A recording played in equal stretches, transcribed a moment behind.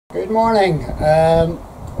Good morning.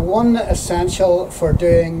 One essential for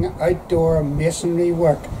doing outdoor masonry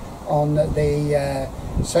work on the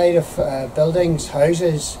side of buildings,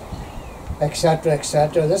 houses, etc.,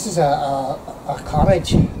 etc. This is a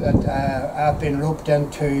cottage that I've been roped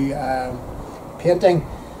into painting,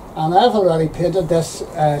 and I've already painted this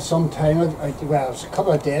some time, well, it was a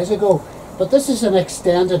couple of days ago, but this is an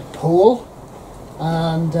extended pole,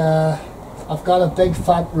 and I've got a big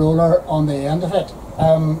fat roller on the end of it.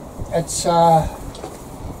 It's a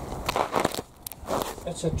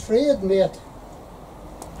Trademate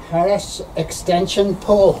Harris extension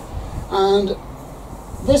pole, and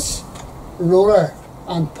this roller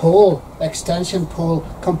and pole, extension pole,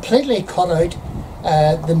 completely cut out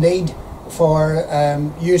the need for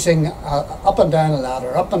using up and down a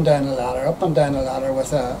ladder, up and down a ladder, up and down a ladder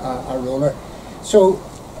with a roller. So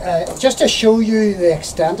just to show you the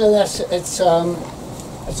extent of this, it's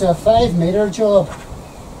a 5 meter job.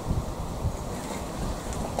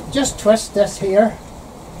 Just twist this here,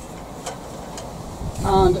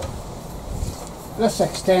 and this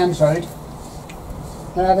extends out.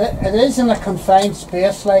 Now it is in a confined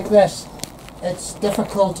space like this. It's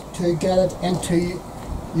difficult to get it into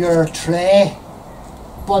your tray,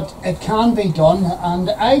 but it can be done, and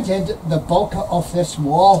I did the bulk of this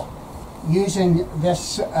wall using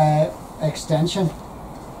this extension.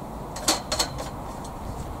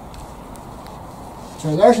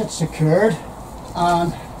 So there's it secured,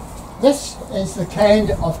 and this is the kind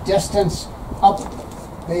of distance up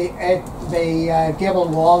the gable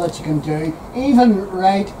wall that you can do, even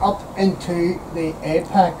right up into the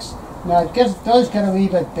apex. Now it does get a wee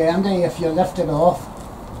bit bendy if you lift it off.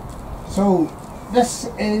 So this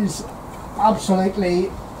is absolutely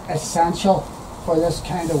essential for this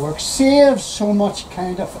kind of work. Saves so much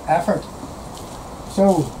kind of effort.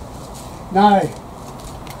 So now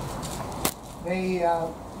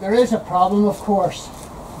there is a problem, of course.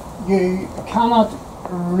 You cannot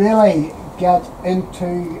really get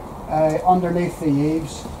into underneath the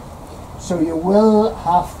eaves, so you will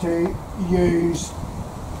have to use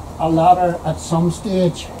a ladder at some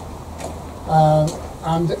stage,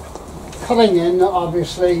 and cutting in,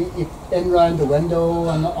 obviously, in round the window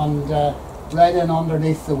and right in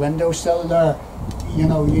underneath the windowsill there. You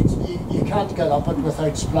know, you can't get up it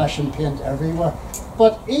without splashing paint everywhere.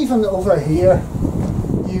 But even over here,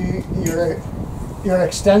 your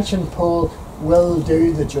extension pole will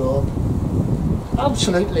do the job.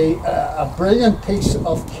 Absolutely a brilliant piece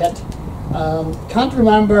of kit. Can't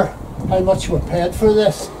remember how much we paid for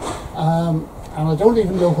this, and I don't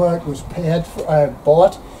even know where it was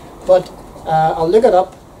bought, but I'll look it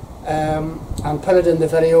up and put it in the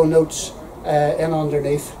video notes in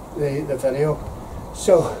underneath the video.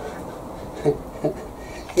 So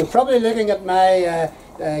you're probably looking at my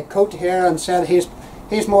coat here and said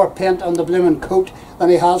he's more paint on the blooming coat than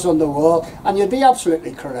he has on the wall, and you'd be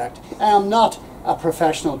absolutely correct. I am not a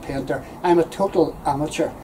professional painter. I'm a total amateur.